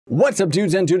What's up,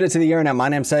 dudes and dudettes of the internet? My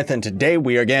name's Seth, and today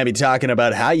we are going to be talking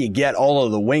about how you get all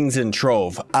of the wings in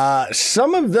Trove.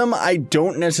 Some of them I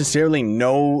don't necessarily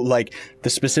know, like, the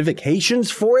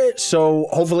specifications for it, so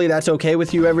hopefully that's okay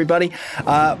with you, everybody.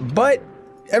 But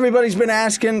everybody's been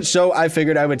asking, so I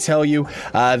figured I would tell you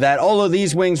that all of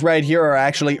these wings right here are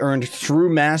actually earned through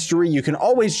Mastery. You can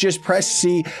always just press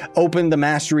C, open the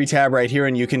Mastery tab right here,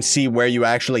 and you can see where you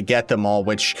actually get them all,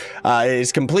 which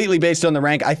is completely based on the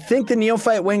rank. I think the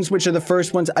Neophyte wings, which are the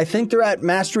first ones, I think they're at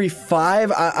Mastery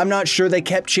 5. I'm not sure. They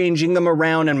kept changing them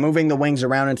around and moving the wings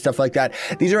around and stuff like that.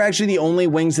 These are actually the only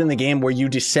wings in the game where you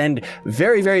descend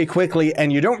very, very quickly,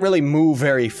 and you don't really move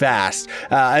very fast.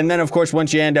 And then, of course,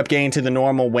 once you end up getting to the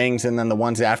normal wings and then the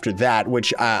ones after that,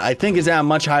 which I think is at a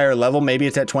much higher level. Maybe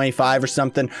it's at 25 or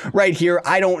something right here.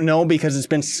 I don't know, because it's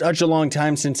been such a long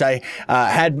time since I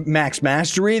had max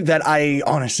mastery that I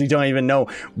honestly don't even know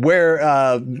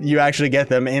where you actually get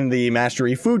them in the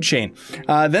mastery food chain.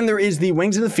 Then there is the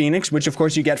Wings of the Phoenix, which of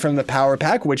course you get from the power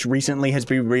pack, which recently has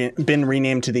been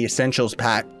renamed to the essentials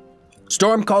pack.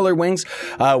 Stormcaller wings,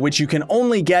 which you can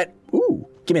only get, ooh,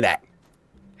 give me that.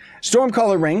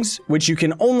 Stormcaller rings, which you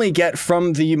can only get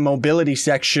from the mobility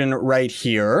section right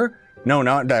here. No,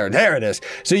 not there. There it is.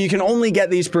 So you can only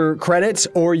get these per credits,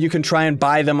 or you can try and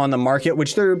buy them on the market,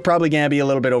 which they're probably going to be a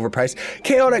little bit overpriced.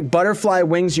 Chaotic butterfly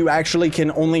wings you actually can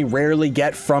only rarely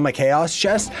get from a chaos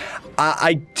chest.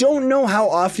 I don't know how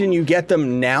often you get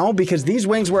them now, because these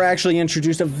wings were actually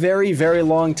introduced a very, very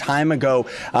long time ago,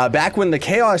 back when the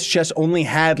chaos chest only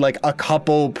had like a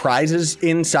couple prizes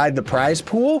inside the prize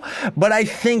pool. But I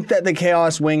think that the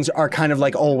chaos wings are kind of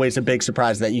like always a big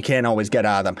surprise that you can't always get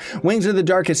out of them. Wings of the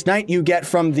Darkest Night you get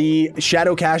from the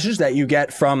shadow caches that you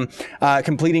get from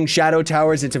completing shadow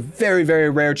towers. It's a very, very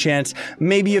rare chance.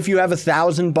 Maybe if you have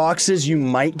 1,000 boxes, you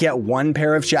might get one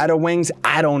pair of shadow wings.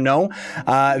 I don't know.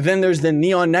 Then there's the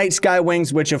Neon Night Sky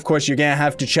wings, which of course you're gonna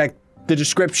have to check the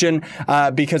description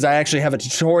because I actually have a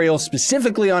tutorial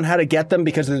specifically on how to get them,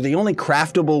 because they're the only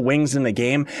craftable wings in the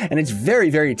game, and it's very,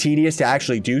 very tedious to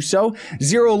actually do so.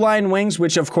 Zero Line wings,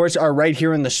 which of course are right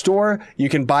here in the store. You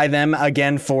can buy them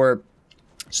again for...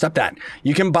 Stop that.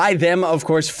 You can buy them, of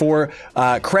course, for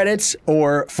credits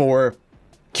or for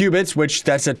cubits, which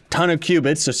that's a ton of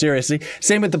cubits, so seriously.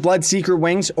 Same with the Bloodseeker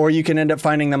wings, or you can end up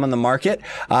finding them on the market.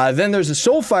 Then there's the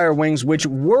Soulfire wings, which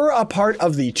were a part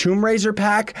of the Tomb Raiser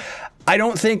pack. I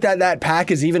don't think that that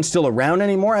pack is even still around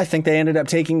anymore. I think they ended up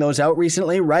taking those out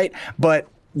recently, right? But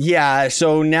yeah,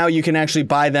 so now you can actually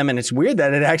buy them, and it's weird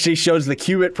that it actually shows the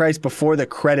cubit price before the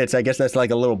credits. I guess that's like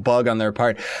a little bug on their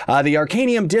part. The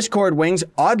Arcanium Discord wings,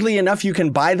 oddly enough, you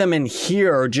can buy them in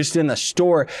here or just in the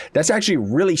store. That's actually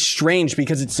really strange,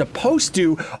 because it's supposed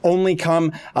to only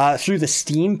come through the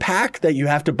Steam pack that you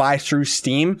have to buy through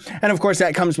Steam. And of course,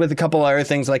 that comes with a couple other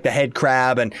things like the head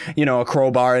crab and, you know, a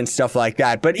crowbar and stuff like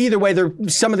that. But either way, they're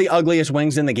some of the ugliest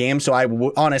wings in the game, so I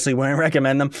honestly wouldn't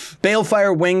recommend them.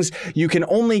 Balefire wings, you can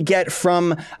only get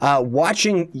from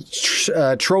watching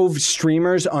Trove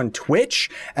streamers on Twitch,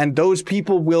 and those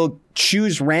people will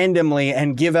choose randomly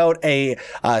and give out a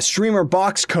streamer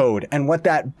box code. And what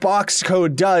that box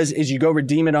code does is you go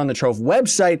redeem it on the Trove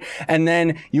website, and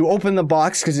then you open the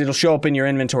box because it'll show up in your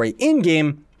inventory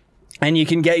in-game. And you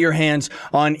can get your hands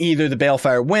on either the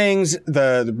Balefire wings,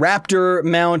 the Raptor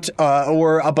mount,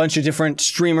 or a bunch of different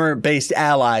streamer-based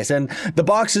allies. And the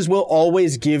boxes will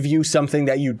always give you something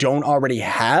that you don't already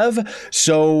have.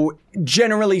 So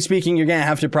generally speaking, you're gonna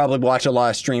have to probably watch a lot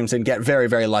of streams and get very,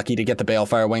 very lucky to get the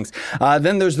Balefire wings.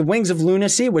 Then there's the Wings of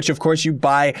Lunacy, which of course you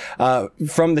buy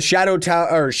from the Shadow Tower,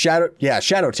 or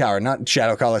Shadow Tower, not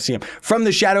Shadow Coliseum. From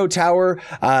the Shadow Tower,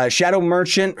 Shadow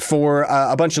Merchant for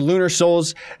a bunch of lunar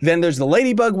souls. Then there's the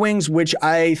Ladybug wings, which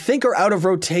I think are out of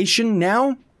rotation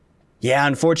now. Yeah,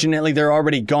 unfortunately, they're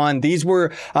already gone. These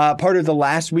were part of the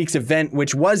last week's event,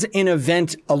 which was an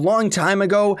event a long time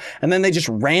ago, and then they just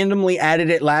randomly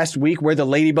added it last week, where the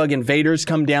Ladybug Invaders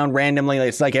come down randomly.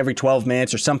 It's like every 12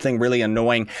 minutes or something really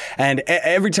annoying, and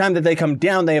every time that they come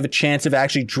down, they have a chance of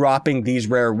actually dropping these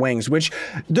rare wings, which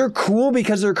they're cool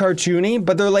because they're cartoony,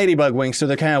 but they're Ladybug wings, so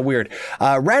they're kind of weird.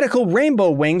 Radical Rainbow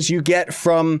wings you get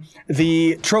from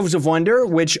the Troves of Wonder,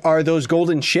 which are those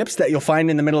golden ships that you'll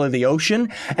find in the middle of the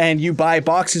ocean, and you buy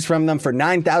boxes from them for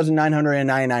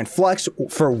 9,999 flux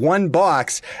for one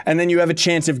box, and then you have a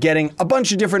chance of getting a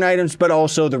bunch of different items, but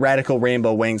also the Radical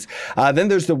Rainbow wings. Then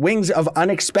there's the Wings of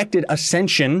Unexpected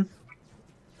Ascension,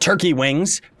 turkey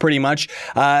wings, pretty much.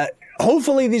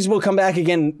 Hopefully these will come back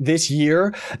again this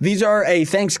year. These are a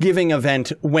Thanksgiving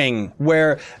event wing,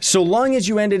 where so long as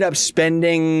you ended up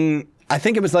spending I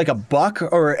think it was like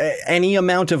 $1 or any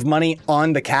amount of money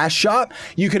on the cash shop,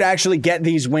 you could actually get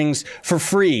these wings for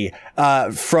free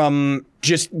from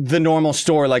just the normal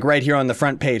store, like right here on the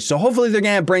front page. So hopefully they're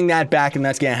going to bring that back, and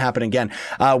that's going to happen again.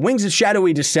 Wings of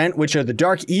Shadowy Descent, which are the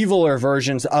dark, eviler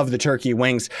versions of the turkey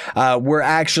wings, were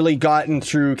actually gotten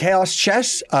through Chaos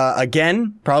chests.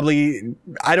 Again, probably,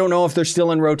 I don't know if they're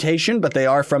still in rotation, but they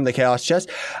are from the Chaos chest.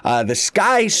 The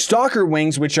Sky Stalker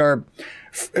wings, which are...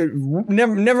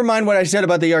 Never mind what I said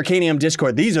about the Arcanium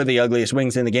Discord. These are the ugliest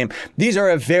wings in the game. These are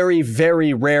a very,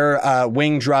 very rare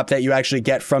wing drop that you actually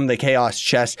get from the Chaos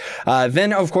chest.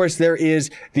 Then, of course, there is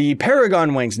the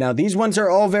Paragon wings. Now, these ones are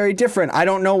all very different. I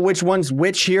don't know which one's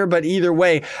which here, but either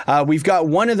way, we've got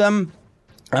one of them.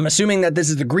 I'm assuming that this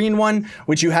is the green one,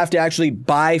 which you have to actually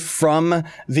buy from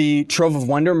the Trove of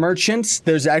Wonder merchants.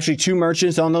 There's actually 2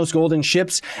 merchants on those golden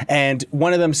ships, and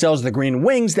one of them sells the green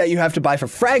wings that you have to buy for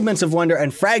Fragments of Wonder,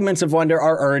 and Fragments of Wonder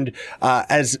are earned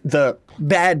as the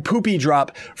bad poopy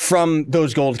drop from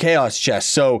those gold chaos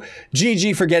chests. So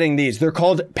GG for getting these. They're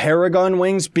called Paragon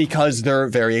wings because they're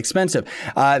very expensive.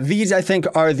 These I think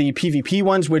are the PvP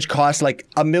ones, which cost like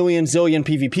a million zillion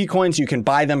PvP coins. You can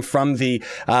buy them from the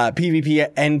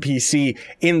PvP NPC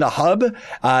in the hub.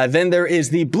 Then there is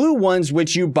the blue ones,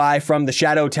 which you buy from the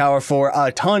Shadow Tower for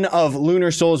a ton of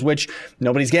lunar souls, which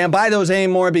nobody's gonna buy those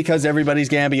anymore because everybody's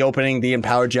gonna be opening the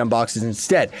empowered gem boxes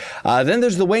instead. Then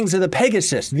there's the wings of the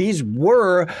Pegasus. These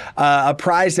were a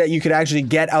prize that you could actually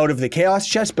get out of the Chaos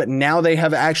chest, but now they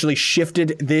have actually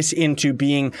shifted this into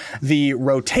being the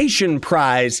rotation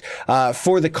prize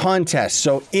for the contest.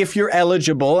 So if you're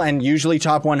eligible, and usually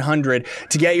top 100,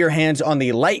 to get your hands on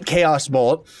the Light Chaos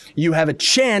Bolt, you have a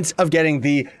chance of getting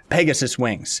the Pegasus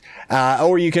wings.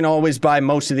 Or you can always buy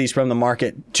most of these from the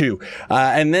market too.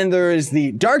 And then there is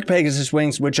the Dark Pegasus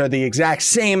wings, which are the exact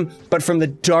same, but from the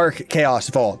Dark Chaos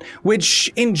Vault, which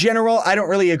in general, I don't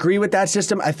really agree with that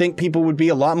system. I think people would be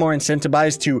a lot more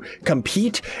incentivized to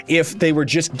compete if they were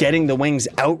just getting the wings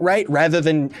outright rather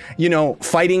than, you know,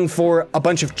 fighting for a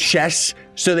bunch of chests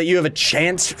so that you have a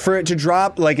chance for it to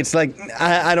drop. Like, it's like,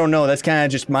 I don't know. That's kind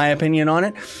of just my opinion on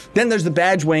it. Then there's the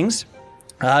Badge wings.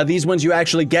 These ones you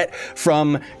actually get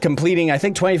from completing, I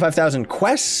think, 25,000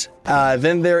 quests.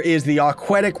 Then there is the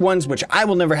aquatic ones, which I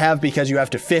will never have because you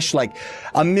have to fish like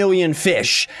a million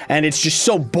fish, and it's just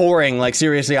so boring. Like,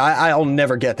 seriously, I'll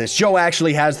never get this. Joe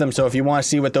actually has them, so if you want to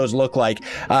see what those look like,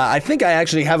 I think I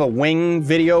actually have a wing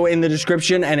video in the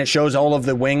description, and it shows all of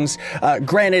the wings.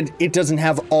 Granted, it doesn't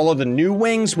have all of the new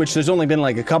wings, which there's only been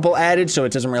like a couple added, so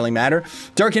it doesn't really matter.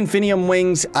 Dark Infinium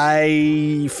wings,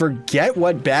 I forget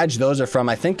what badge those are from.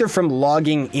 I think they're from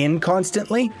logging in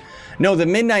constantly. No, the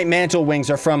Midnight Mantle wings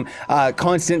are from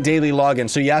constant daily login.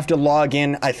 So you have to log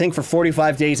in, I think, for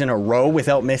 45 days in a row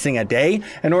without missing a day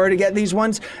in order to get these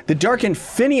ones. The Dark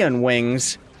Infinium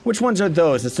wings, which ones are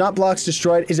those? It's not blocks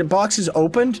destroyed. Is it boxes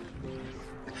opened?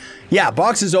 Yeah,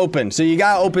 boxes open. So you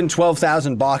gotta open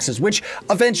 12,000 boxes, which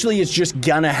eventually is just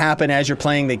gonna happen as you're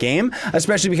playing the game,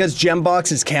 especially because gem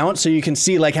boxes count. So you can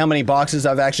see like how many boxes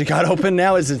I've actually got open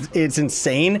now. It's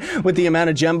insane with the amount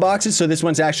of gem boxes. So this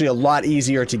one's actually a lot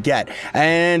easier to get.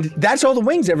 And that's all the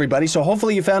wings, everybody. So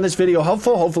hopefully you found this video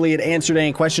helpful. Hopefully it answered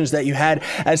any questions that you had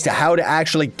as to how to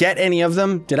actually get any of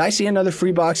them. Did I see another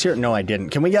free box here? No, I didn't.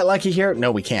 Can we get lucky here?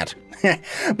 No, we can't.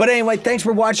 But anyway, thanks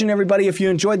for watching, everybody. If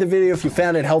you enjoyed the video, if you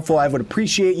found it helpful, I would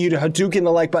appreciate you to Hadouken the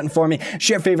like button for me,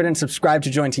 share, favorite, and subscribe to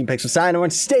join Team Pixel Sign.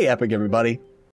 And stay epic, everybody.